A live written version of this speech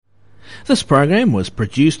This program was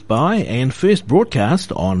produced by and first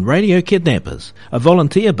broadcast on Radio Kidnappers, a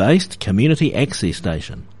volunteer-based community access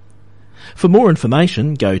station. For more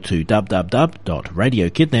information, go to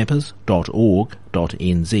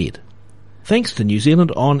www.radiokidnappers.org.nz. Thanks to New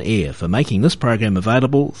Zealand On Air for making this program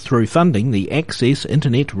available through funding the Access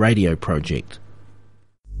Internet Radio Project.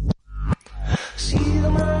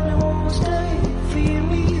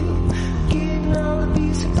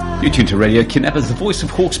 You're tuned to Radio Kidnappers, the voice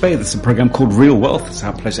of Hawke's Bay. This is a program called Real Wealth. It's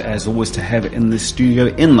our pleasure, as always, to have in the studio,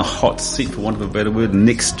 in the hot seat, for want of a better word,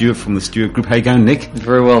 Nick Stewart from the Stewart Group. How you going, Nick?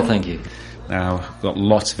 Very well, thank you. Now, we've got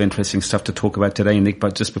lots of interesting stuff to talk about today, Nick,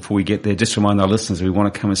 but just before we get there, just remind our listeners, we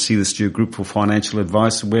want to come and see the Stewart Group for financial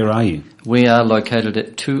advice. Where are you? We are located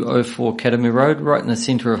at 204 Academy Road, right in the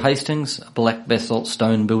centre of Hastings, a black basalt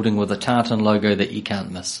stone building with a tartan logo that you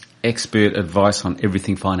can't miss. Expert advice on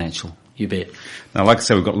everything financial. You bet. Now, like I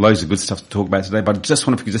said, we've got loads of good stuff to talk about today, but I just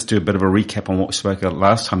wonder if we could just do a bit of a recap on what we spoke about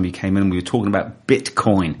last time you came in. We were talking about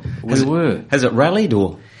Bitcoin. Has it rallied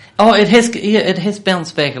or? Oh, it has. Yeah, it has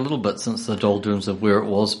bounced back a little bit since the doldrums of where it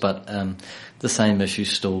was, but the same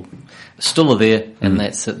issues still are there, and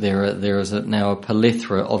that's it. There is now a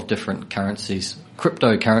plethora of different currencies,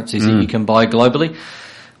 cryptocurrencies that you can buy globally.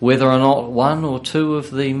 Whether or not one or two of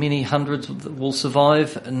the many hundreds will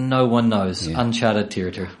survive, no one knows. Yeah. Uncharted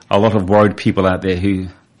territory. A lot of worried people out there who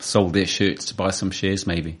sold their shirts to buy some shares,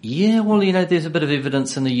 maybe. Yeah, well, there's a bit of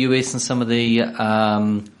evidence in the US and some of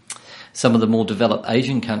the more developed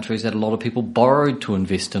Asian countries that a lot of people borrowed to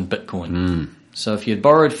invest in Bitcoin. So if you'd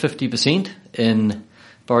borrowed 50%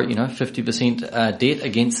 debt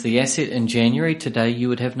against the asset in January, today you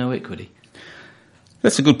would have no equity.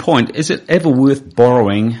 That's a good point. Is it ever worth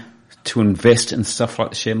borrowing to invest in stuff like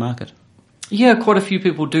the share market? Yeah, quite a few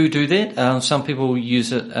people do that. Some people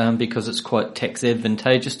use it because it's quite tax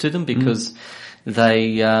advantageous to them because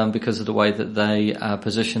because of the way that they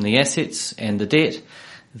position the assets and the debt.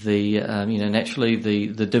 Naturally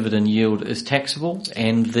the dividend yield is taxable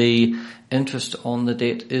and the interest on the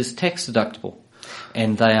debt is tax deductible.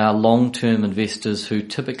 And they are long-term investors who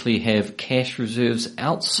typically have cash reserves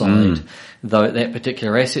outside that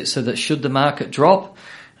particular asset, so that should the market drop,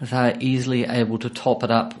 they're easily able to top it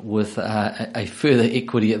up with a further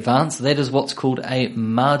equity advance. That is what's called a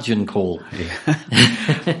margin call. Yeah.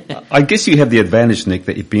 I guess you have the advantage, Nick,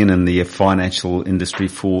 that you've been in the financial industry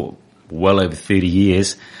for well over 30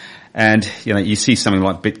 years. And, you see something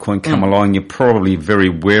like Bitcoin come along, you're probably very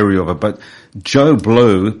wary of it. But Joe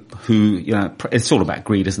Blow, who, it's all about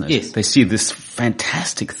greed, isn't it? Yes. They see this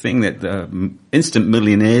fantastic thing that instant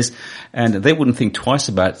millionaires, and they wouldn't think twice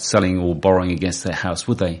about selling or borrowing against their house,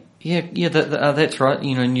 would they? Yeah, that's right.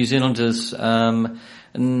 New Zealand is, there's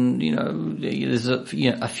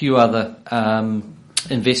a few other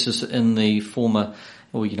investors in the former,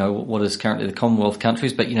 what is currently the Commonwealth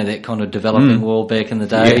countries, but that kind of developing world back in the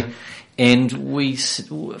day. Yeah. And we,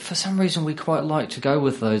 for some reason, we quite like to go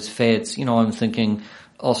with those fads. I'm thinking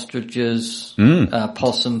ostriches,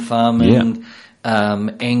 possum farming,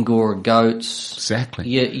 Angora goats. Exactly.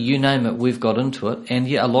 Yeah, you name it, we've got into it. And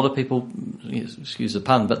a lot of people, excuse the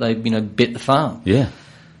pun, but they, bet the farm. Yeah.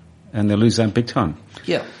 And they lose out big time.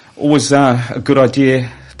 Yeah. Always a good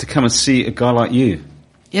idea to come and see a guy like you.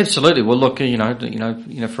 Absolutely. Well, look,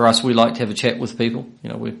 for us, we like to have a chat with people.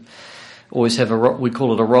 We always have we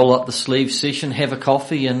call it a roll up the sleeve session, have a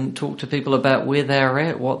coffee and talk to people about where they're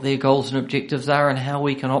at, what their goals and objectives are, and how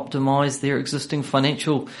we can optimize their existing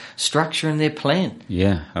financial structure and their plan.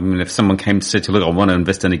 Yeah. I mean, if someone came to say to you, look, I want to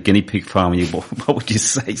invest in a guinea pig farm, what would you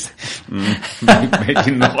say?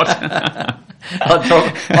 Maybe not.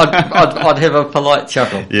 I'd have a polite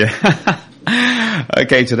chuckle. Yeah.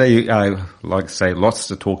 Okay, today, like I say, lots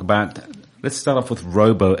to talk about. Let's start off with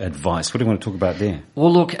robo-advice. What do you want to talk about there?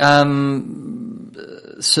 Well, look,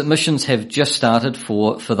 submissions have just started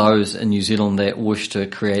for those in New Zealand that wish to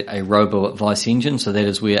create a robo-advice engine. So that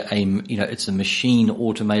is where it's a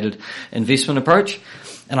machine-automated investment approach.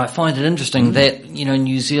 And I find it interesting that,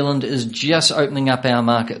 New Zealand is just opening up our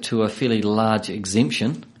market to a fairly large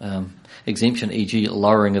exemption, e.g.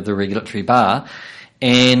 lowering of the regulatory bar.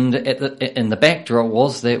 And in the backdrop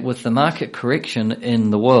was that with the market correction in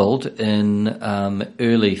the world in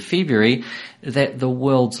early February, that the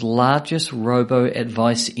world's largest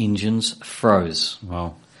robo-advice engines froze.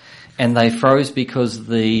 Wow. And they froze because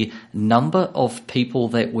the number of people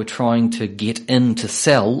that were trying to get in to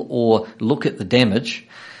sell or look at the damage,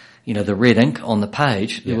 the red ink on the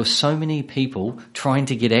page, there were so many people trying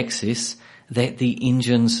to get access that the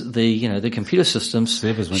engines, the computer systems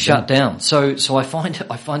shut down. So I find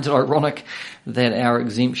it ironic that our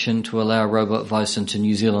exemption to allow robo-advice into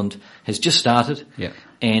New Zealand has just started. Yeah.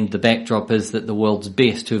 And the backdrop is that the world's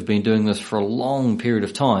best, who have been doing this for a long period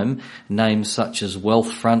of time, names such as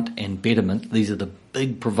Wealthfront and Betterment, these are the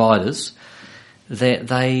big providers, that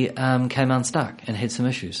they came unstuck and had some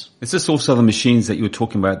issues. Is this also the machines that you were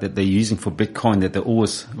talking about that they're using for Bitcoin, that they're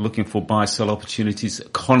always looking for buy-sell opportunities,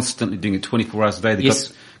 constantly doing it 24 hours a day? They've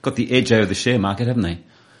Yes. got the edge over the share market, haven't they?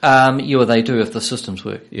 Yeah, they do if the systems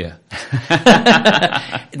work. Yeah.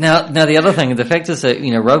 Now the other thing, the fact is that,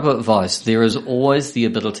 robo-advice, there is always the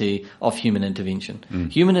ability of human intervention.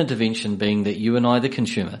 Human intervention being that you and I, the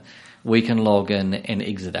consumer, we can log in and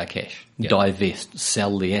exit our cash, divest,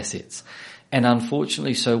 sell the assets. And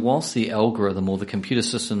unfortunately, so whilst the algorithm or the computer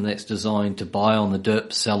system that's designed to buy on the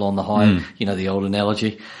dip, sell on the high, the old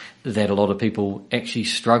analogy, that a lot of people actually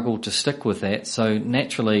struggle to stick with that. So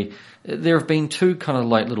naturally, there have been two kind of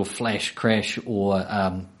like little flash crash, or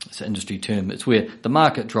it's an industry term. It's where the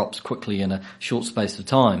market drops quickly in a short space of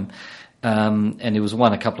time. And there was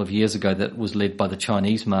one a couple of years ago that was led by the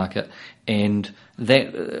Chinese market. And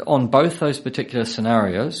that on both those particular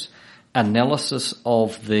scenarios, analysis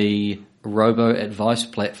of the robo-advice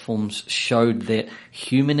platforms showed that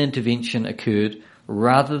human intervention occurred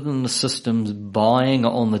rather than the systems buying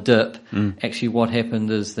on the dip. Actually what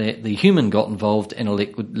happened is that the human got involved and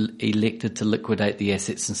elected to liquidate the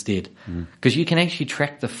assets instead. Because you can actually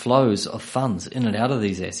track the flows of funds in and out of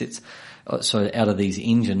these assets, so out of these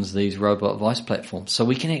engines, these robo-advice platforms. So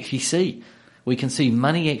we can actually see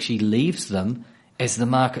money actually leaves them as the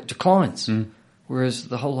market declines. Whereas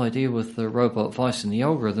the whole idea with the robo-advice and the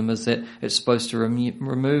algorithm is that it's supposed to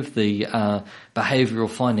remove the behavioural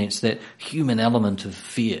finance, that human element of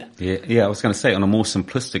fear. Yeah. I was going to say, on a more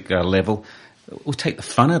simplistic level, it would take the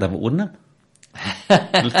fun out of it, wouldn't it?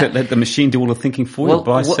 Let the machine do all the thinking for you,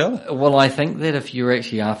 buy, sell. Well, I think that if you're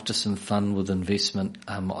actually after some fun with investment,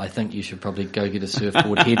 I think you should probably go get a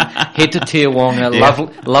surfboard, head to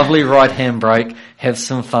Tiawonga, lovely right hand break, have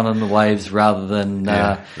some fun in the waves rather than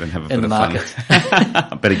have a in the market.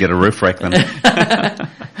 I better get a roof rack then.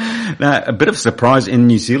 Now, a bit of a surprise in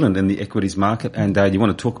New Zealand in the equities market, and you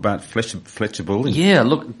want to talk about Fletcher Building? Yeah,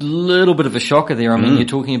 look, a little bit of a shocker there. I mean, you're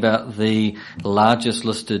talking about the largest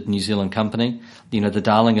listed New Zealand company, the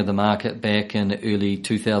darling of the market back in early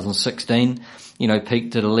 2016,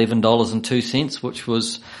 peaked at $11.02, which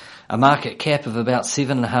was a market cap of about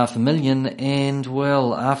 $7.5 million. And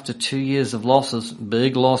well, after 2 years of losses,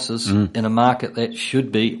 big losses in a market that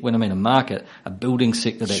should be, a building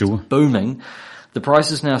sector that's booming, the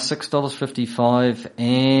price is now $6.55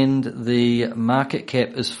 and the market cap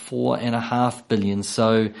is $4.5 billion.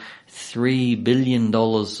 So $3 billion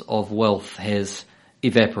of wealth has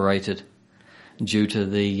evaporated due to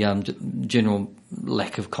the general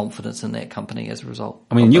lack of confidence in that company as a result.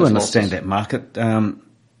 I mean, you understand that market.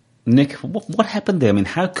 Nick, what happened there? I mean,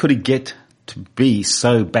 how could it get to be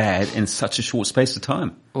so bad in such a short space of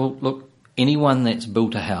time? Well, look, anyone that's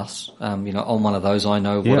built a house, on one of those, I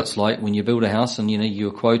know what it's like when you build a house and,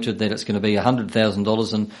 you're quoted that it's going to be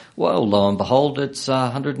 $100,000 and, well, lo and behold, it's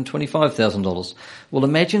 $125,000. Well,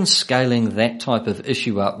 imagine scaling that type of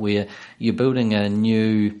issue up where you're building a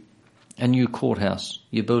new courthouse,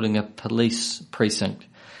 you're building a police precinct,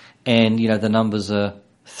 and, the numbers are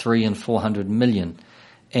 300 and 400 million.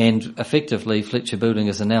 And effectively, Fletcher Building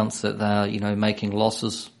has announced that they're, making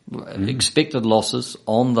losses, expected losses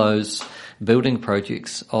on those building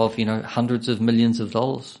projects of, hundreds of millions of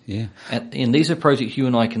dollars. Yeah. And these are projects you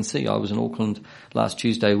and I can see. I was in Auckland last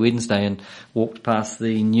Tuesday, Wednesday, and walked past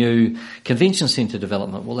the new convention centre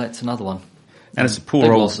development. Well, that's another one. And it's a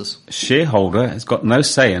poor old shareholder has got no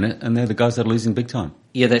say in it, and they're the guys that are losing big time.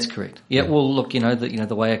 Yeah, that's correct. Yeah, well, look,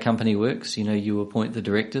 the way a company works, you appoint the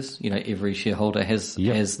directors. Every shareholder has the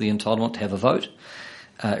entitlement to have a vote,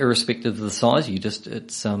 irrespective of the size.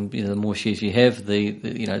 The more shares you have, the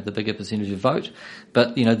bigger percentage of vote.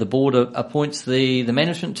 But the board appoints the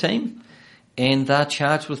management team, and they're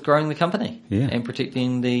charged with growing the company and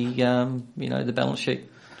protecting the balance sheet.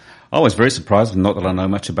 I was very surprised, not that I know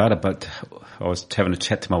much about it, but I was having a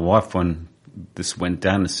chat to my wife when this went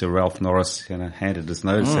down, and Sir Ralph Norris handed his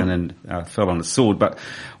notice and fell on the sword. But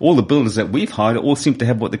all the builders that we've hired all seem to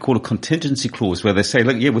have what they call a contingency clause, where they say,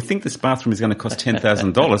 look, we think this bathroom is going to cost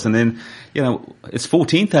 $10,000, and then, it's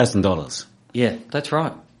 $14,000. Yeah, that's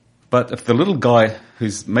right. But if the little guy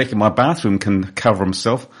who's making my bathroom can cover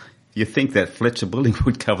himself, you think that Fletcher Building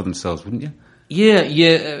would cover themselves, wouldn't you? Yeah,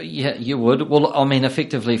 you would. Well, I mean,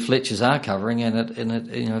 effectively, Fletchers are covering, and it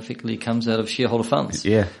effectively comes out of shareholder funds.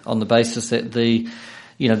 Yeah. On the basis that the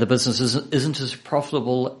the business isn't as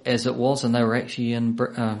profitable as it was, and they were actually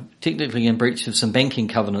technically in breach of some banking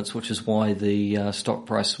covenants, which is why the stock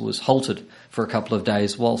price was halted for a couple of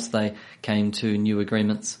days whilst they came to new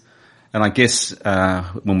agreements. And I guess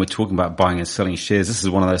when we're talking about buying and selling shares, this is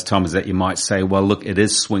one of those times that you might say, well, look, it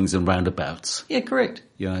is swings and roundabouts. Yeah, correct.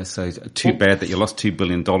 So too bad that you lost $2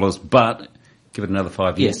 billion, but give it another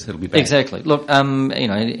 5 years, it'll be back. Exactly. Look,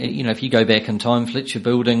 if you go back in time, Fletcher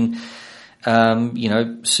Building,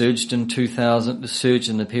 surged in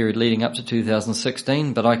the period leading up to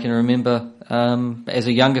 2016. But I can remember, as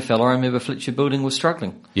a younger fellow, I remember Fletcher Building was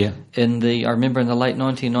struggling. Yeah. I remember in the late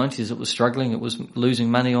 1990s it was struggling. It was losing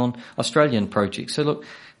money on Australian projects. So look,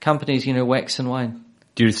 companies, wax and wane.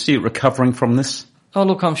 Do you see it recovering from this? Oh,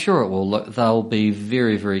 look, I'm sure it will. Look, they'll be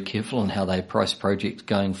very, very careful on how they price projects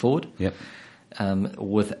going forward. Yep.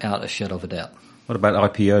 Without a shadow of a doubt. What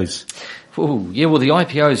about IPOs? Oh, yeah, well, the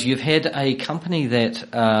IPOs, you've had a company that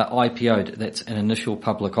IPO'd, that's an initial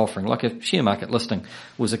public offering, like a share market listing,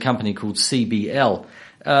 was a company called CBL,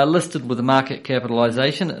 listed with a market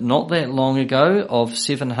capitalisation not that long ago of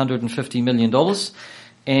 $750 million.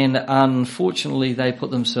 And unfortunately, they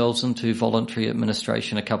put themselves into voluntary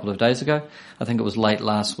administration a couple of days ago. I think it was late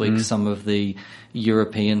last week. Some of the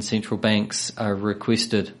European central banks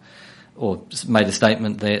requested or made a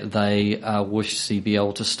statement that they wish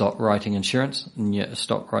CBL to stop writing insurance,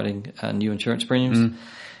 stop writing new insurance premiums,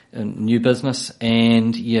 and new business,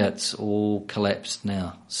 and it's all collapsed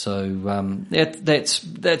now. So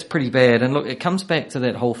that's pretty bad. And look, it comes back to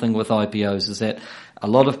that whole thing with IPOs, is that a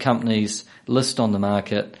lot of companies list on the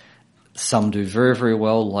market. Some do very, very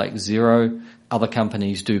well, like Xero. Other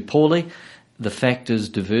companies do poorly. The fact is,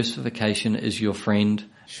 diversification is your friend.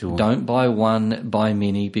 Sure. Don't buy one, buy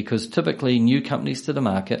many, because typically new companies to the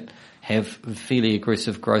market have fairly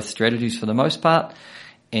aggressive growth strategies for the most part,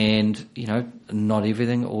 and, not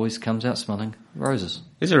everything always comes out smelling roses.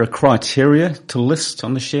 Is there a criteria to list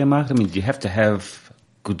on the share market? I mean, do you have to have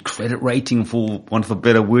good credit rating, for want of a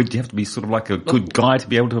better word? Do you have to be sort of like a good guy to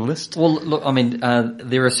be able to list? Well, look, I mean,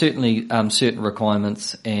 there are certainly certain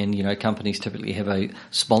requirements, and, companies typically have a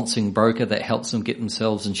sponsoring broker that helps them get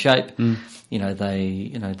themselves in shape.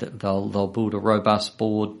 They'll build a robust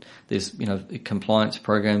board. There's, compliance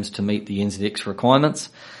programs to meet the NZX requirements.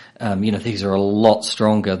 These are a lot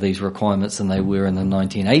stronger, these requirements, than they were in the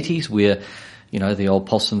 1980s, where, the old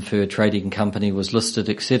possum fur trading company was listed,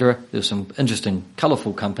 etc. There's some interesting,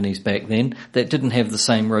 colourful companies back then that didn't have the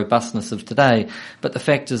same robustness of today. But the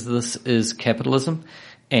fact is, this is capitalism.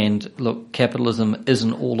 And look, capitalism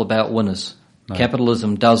isn't all about winners. No.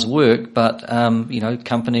 Capitalism does work, but,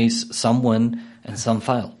 companies, some win and some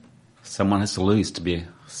fail. Someone has to lose to be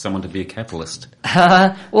someone to be a capitalist.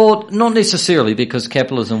 Well, not necessarily, because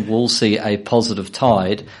capitalism will see a positive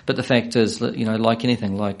tide, but the fact is, like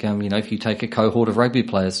anything, if you take a cohort of rugby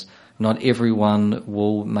players, not everyone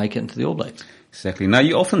will make it into the All Blacks. Exactly. Now,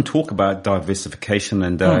 you often talk about diversification,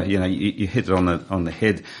 and you hit it on the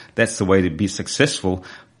head. That's the way to be successful.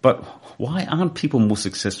 But why aren't people more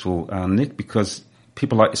successful, Nick? Because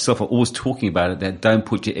people like yourself are always talking about it, that don't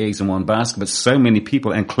put your eggs in one basket. But so many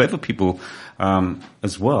people, and clever people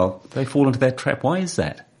as well, they fall into that trap. Why is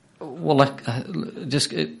that? Well,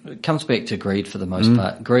 it comes back to greed for the most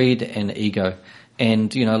part. Greed and ego.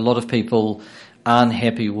 And, a lot of people aren't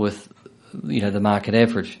happy with, the market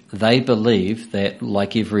average. They believe that,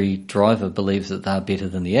 like every driver believes that they're better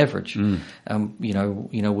than the average.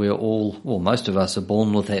 We're all, most of us are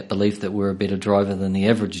born with that belief that we're a better driver than the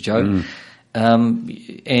average Joe.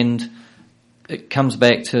 And it comes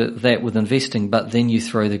back to that with investing, but then you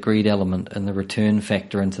throw the greed element and the return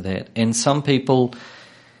factor into that. And some people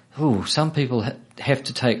have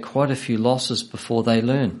to take quite a few losses before they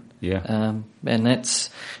learn. Yeah. And that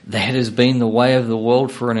has been the way of the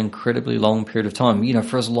world for an incredibly long period of time.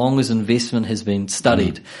 For as long as investment has been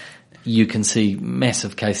studied, you can see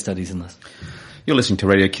massive case studies in this. You're listening to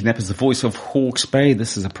Radio Kidnappers, the voice of Hawke's Bay.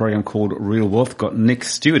 This is a program called Real Wealth. Got Nick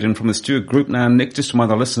Stewart in from the Stewart Group. Now, Nick, just to my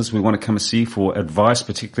other listeners, we want to come and see you for advice,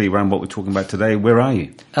 particularly around what we're talking about today. Where are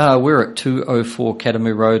you? We're at 204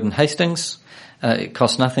 Academy Road in Hastings. It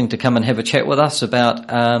costs nothing to come and have a chat with us about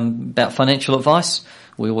financial advice.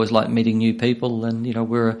 We always like meeting new people, and,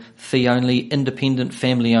 we're a fee-only, independent,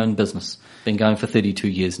 family-owned business. Been going for 32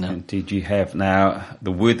 years now. Indeed you have. Now,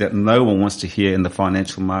 the word that no one wants to hear in the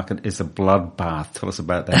financial market is a bloodbath. Tell us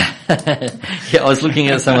about that. Yeah, I was looking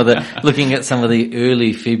at some of the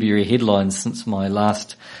early February headlines since my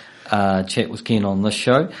last chat with Ken on this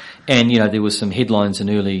show. And, there was some headlines in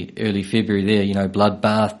early February there,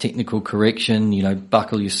 bloodbath, technical correction,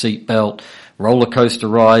 buckle your seatbelt, roller coaster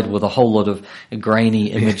ride with a whole lot of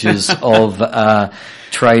grainy images of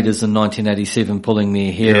traders in 1987 pulling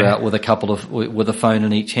their hair out with with a phone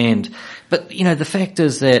in each hand. But, the fact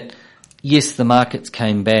is that, yes, the markets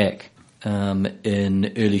came back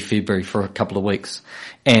in early February for a couple of weeks,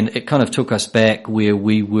 and it kind of took us back where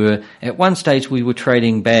we were. At one stage we were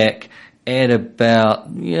trading back at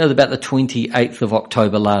about the 28th of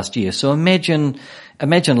October last year. So imagine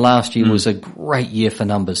last year was a great year for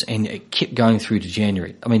numbers, and it kept going through to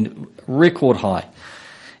January. I mean, record high.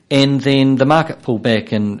 And then the market pulled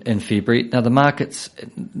back in February. Now the market's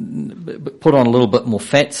put on a little bit more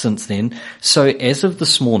fat since then. So as of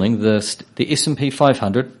this morning, the S&P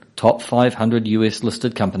 500, top 500 US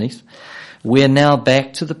listed companies, we're now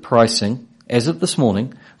back to the pricing, as of this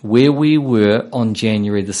morning, where we were on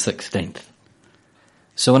January the 16th.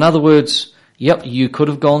 So in other words, you could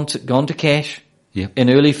have gone to cash in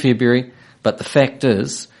early February, but the fact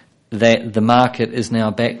is that the market is now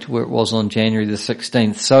back to where it was on January the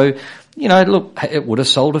 16th. So, look, it would have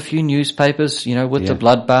sold a few newspapers, with the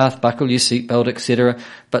bloodbath, buckle your seatbelt, etc.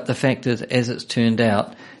 But the fact is, as it's turned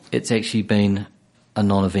out, it's actually been a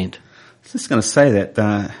non-event. I was just going to say that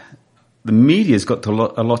the media's got a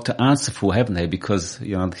lot to answer for, haven't they? Because,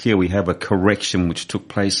 here we have a correction which took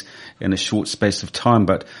place in a short space of time,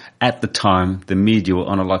 but at the time, the media were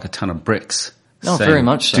on it like a ton of bricks. Oh, very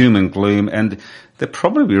much so. Doom and gloom, and they're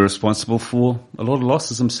probably responsible for a lot of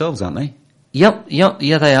losses themselves, aren't they? Yep,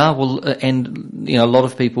 they are. Well, and a lot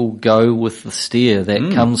of people go with the steer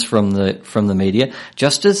that comes from the media,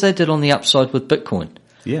 just as they did on the upside with Bitcoin.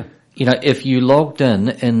 Yeah. If you logged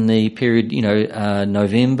in the period,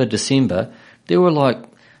 November, December, there were like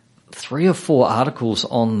 3 or 4 articles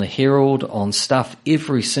on the Herald on stuff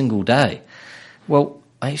every single day. Well,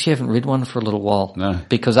 I actually haven't read one for a little while. No.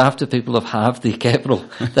 Because after people have halved their capital,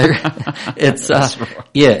 it's, That's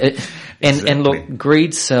right. And look,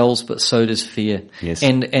 greed sells, but so does fear. Yes.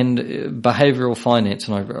 And behavioral finance,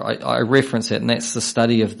 and I reference it, and that's the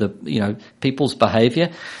study of people's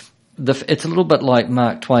behavior. It's a little bit like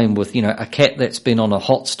Mark Twain with, a cat that's been on a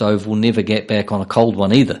hot stove will never get back on a cold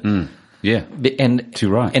one either. Mm. Yeah. And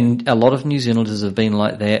too right. And a lot of New Zealanders have been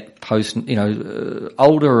like that post,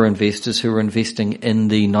 older investors who were investing in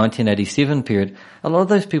the 1987 period. A lot of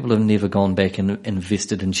those people have never gone back and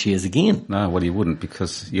invested in shares again. No, well, you wouldn't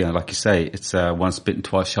because, like you say, it's once bitten,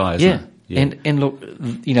 twice shy, isn't it? Yeah. And look,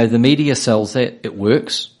 the media sells that. It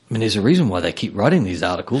works. I mean, there's a reason why they keep writing these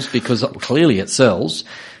articles because clearly it sells.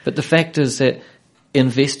 But the fact is that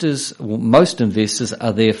most investors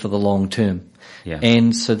are there for the long term. Yeah.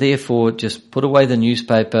 And so therefore just put away the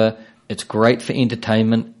newspaper. It's great for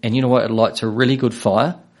entertainment. And you know what? It lights a really good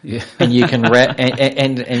fire. Yeah. And you can wrap,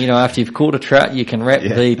 and after you've caught a trout, you can wrap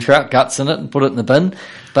the trout guts in it and put it in the bin.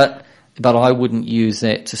 But I wouldn't use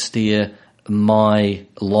that to steer my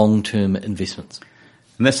long-term investments.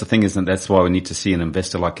 And that's the thing, isn't it? That's why we need to see an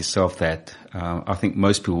investor like yourself that, I think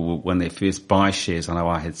most people, when they first buy shares, I know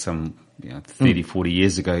I had some, 30, 40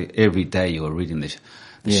 years ago, every day you were reading the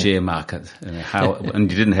share market and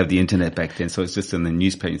and you didn't have the internet back then. So it's just in the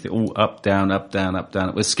newspaper. You think, up, down, up, down, up, down.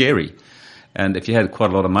 It was scary. And if you had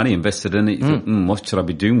quite a lot of money invested in it, you thought, what should I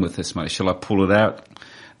be doing with this money? Shall I pull it out?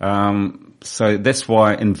 So that's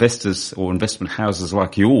why investors or investment houses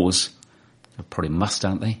like yours are probably must,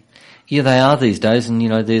 aren't they? Yeah, they are these days, and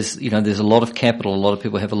there's a lot of capital. A lot of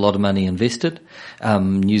people have a lot of money invested.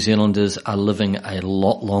 New Zealanders are living a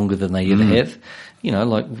lot longer than they ever have.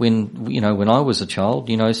 Like when I was a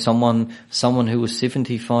child, someone who was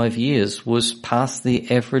 75 years was past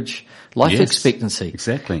the average life expectancy.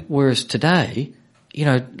 Exactly. Whereas today,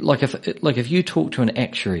 like if you talk to an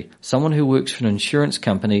actuary, someone who works for an insurance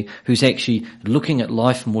company who's actually looking at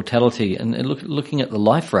life mortality and looking at the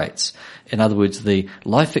life rates, in other words, the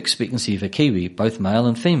life expectancy of a Kiwi, both male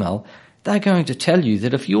and female, they're going to tell you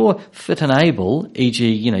that if you're fit and able, e.g.,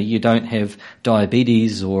 you don't have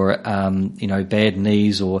diabetes or, bad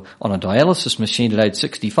knees or on a dialysis machine at age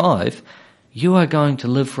 65, you are going to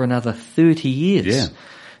live for another 30 years. Yeah.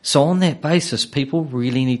 So on that basis, people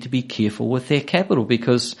really need to be careful with their capital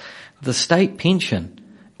because the state pension,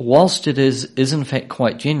 whilst it is in fact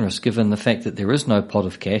quite generous given the fact that there is no pot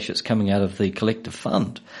of cash, it's coming out of the collective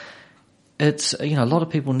fund. It's, a lot of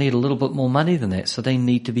people need a little bit more money than that, so they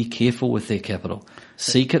need to be careful with their capital.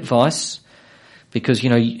 Seek advice because,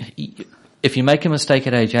 if you make a mistake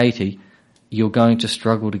at age 80, you're going to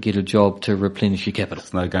struggle to get a job to replenish your capital.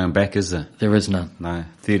 There's no going back, is there? There is none. No.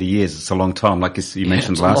 30 years, it's a long time. Like you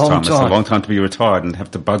mentioned last time, it's a long time to be retired and have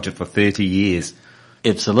to budget for 30 years.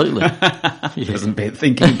 Absolutely. Doesn't bear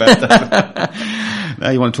thinking about that. Now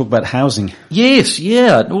you want to talk about housing. Yes,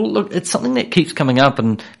 yeah. Well, look, it's something that keeps coming up,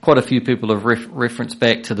 and quite a few people have referenced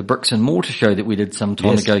back to the Bricks and Mortar show that we did some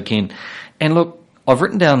time ago, Ken. And look, I've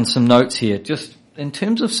written down some notes here, just in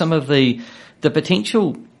terms of some of the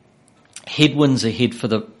potential headwinds ahead for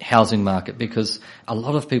the housing market, because a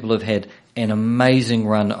lot of people have had an amazing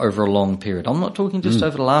run over a long period. I'm not talking just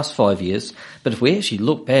over the last 5 years, but if we actually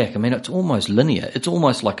look back, I mean, it's almost linear. It's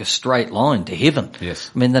almost like a straight line to heaven. Yes.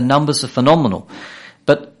 I mean, the numbers are phenomenal.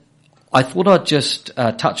 But I thought I'd just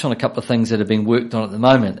touch on a couple of things that are being worked on at the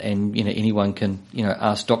moment, and, you know, anyone can, you know,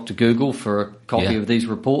 ask Dr. Google for a copy of these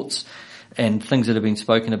reports and things that have been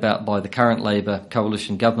spoken about by the current Labour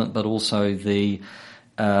coalition government, but also the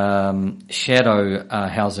shadow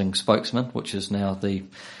housing spokesman, which is now housing,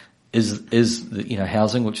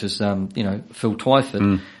 which is Phil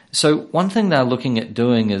Twyford. So one thing they're looking at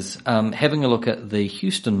doing is having a look at the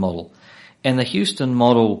Houston model, and the Houston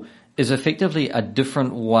model is effectively a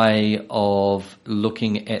different way of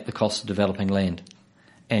looking at the cost of developing land.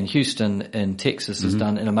 And Houston in Texas has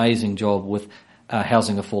done an amazing job with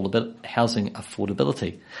housing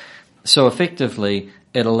affordability. So effectively,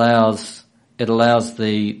 it allows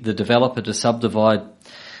the developer to subdivide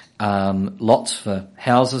lots for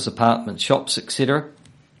houses, apartments, shops, etc.,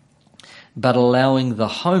 but allowing the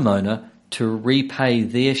homeowner to repay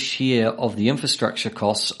their share of the infrastructure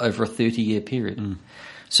costs over a 30-year period.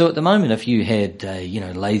 So at the moment, if you had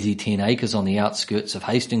lazy 10 acres on the outskirts of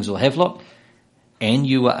Hastings or Havelock, and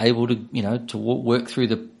you were able to work through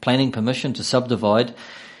the planning permission to subdivide,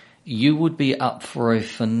 you would be up for a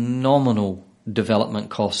phenomenal development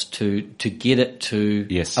cost to get it to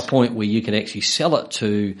a point where you could actually sell it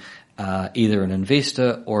to either an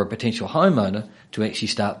investor or a potential homeowner to actually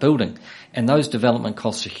start building. And those development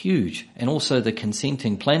costs are huge. And also the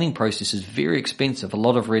consenting planning process is very expensive, a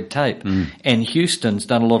lot of red tape. And Houston's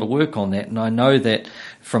done a lot of work on that. And I know that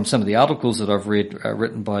from some of the articles that I've read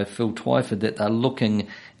written by Phil Twyford that they're looking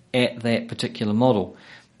at that particular model.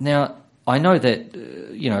 Now, I know that,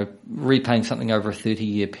 repaying something over a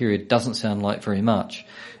 30-year period doesn't sound like very much.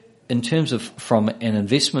 In terms of, from an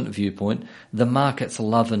investment viewpoint, the markets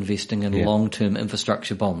love investing in long-term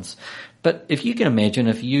infrastructure bonds. But if you can imagine,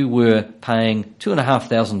 if you were paying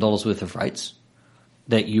 $2,500 worth of rates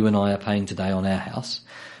that you and I are paying today on our house,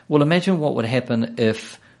 well, imagine what would happen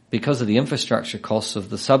if, because of the infrastructure costs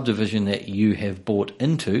of the subdivision that you have bought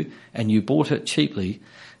into, and you bought it cheaply,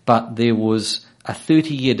 but there was a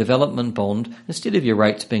 30-year development bond, instead of your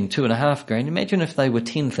rates being $2,500, imagine if they were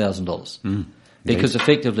 $10,000. Because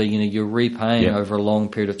effectively, you're repaying over a long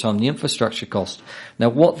period of time the infrastructure cost. Now,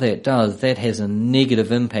 what that does, that has a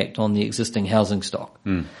negative impact on the existing housing stock.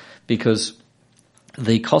 Because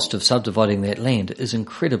the cost of subdividing that land is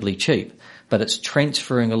incredibly cheap, but it's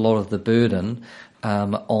transferring a lot of the burden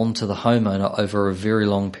onto the homeowner over a very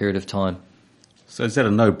long period of time. So is that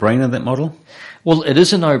a no-brainer, that model? Well, it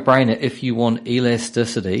is a no-brainer if you want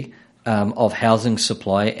elasticity of housing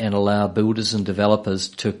supply and allow builders and developers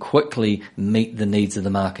to quickly meet the needs of the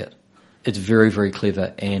market. It's very, very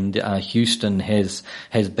clever, and Houston has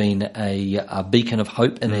been a beacon of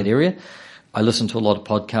hope in that area. I listen to a lot of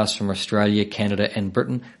podcasts from Australia, Canada and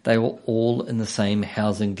Britain. They were all in the same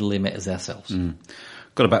housing dilemma as ourselves.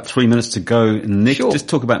 Got about 3 minutes to go. Nick, Sure. Just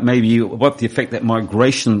talk about maybe what the effect that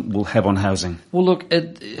migration will have on housing. Well, look,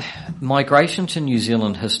 migration to New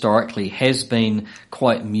Zealand historically has been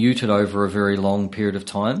quite muted over a very long period of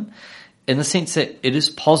time, in the sense that it is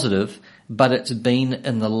positive, but it's been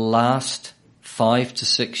in the last 5 to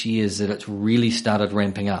 6 years that it's really started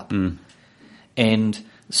ramping up. And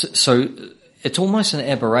so it's almost an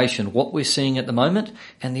aberration what we're seeing at the moment.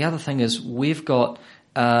 And the other thing is we've got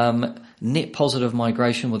net positive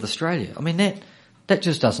migration with Australia. I mean, that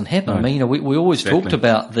just doesn't happen. No. I mean, we always talked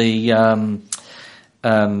about the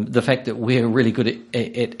fact that we're really good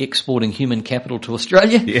at exporting human capital to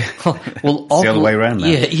Australia. Yeah. Well, it's the other way around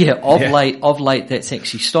now. Of late, that's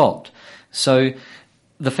actually stopped. So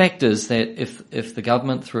the fact is that if the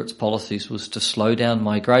government, through its policies, was to slow down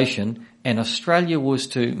migration, and Australia was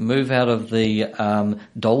to move out of the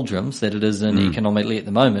doldrums that it is in economically at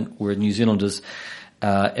the moment, where New Zealand is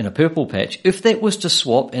in a purple patch, if that was to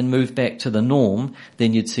swap and move back to the norm,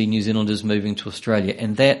 then you'd see New Zealanders moving to Australia.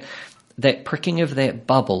 And that pricking of that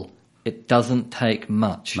bubble, it doesn't take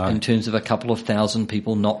much in terms of a couple of thousand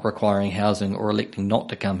people not requiring housing or electing not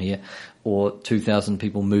to come here, or 2,000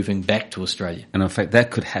 people moving back to Australia. And in fact,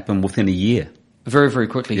 that could happen within a year. Very, very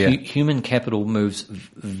quickly. Yeah. Human capital moves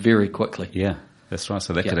very quickly. Yeah. That's right.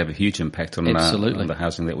 So that Yeah. could have a huge impact on Absolutely. on the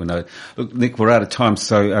housing that we know. Look, Nick, we're out of time.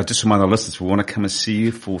 So just remind our listeners, we want to come and see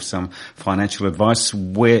you for some financial advice.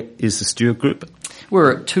 Where is the Stewart Group?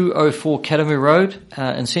 We're at 204 Academy Road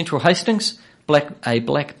in Central Hastings, a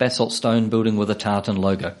black basalt stone building with a tartan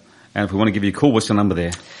logo. And if we want to give you a call, what's your number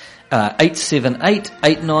there?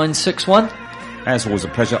 878-8961. As always, a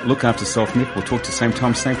pleasure. Look after yourself, Nick. We'll talk to the same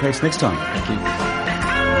time, same place next time. Thank you.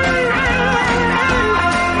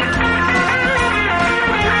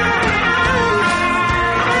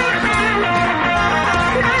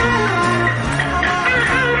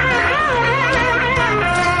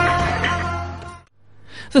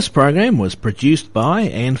 This program was produced by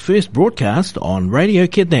and first broadcast on Radio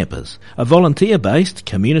Kidnappers, a volunteer-based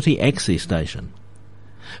community access station.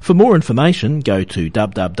 For more information, go to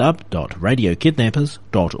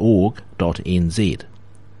www.radiokidnappers.org.nz.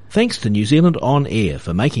 Thanks to New Zealand On Air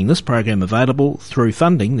for making this program available through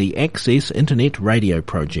funding the Access Internet Radio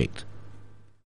Project.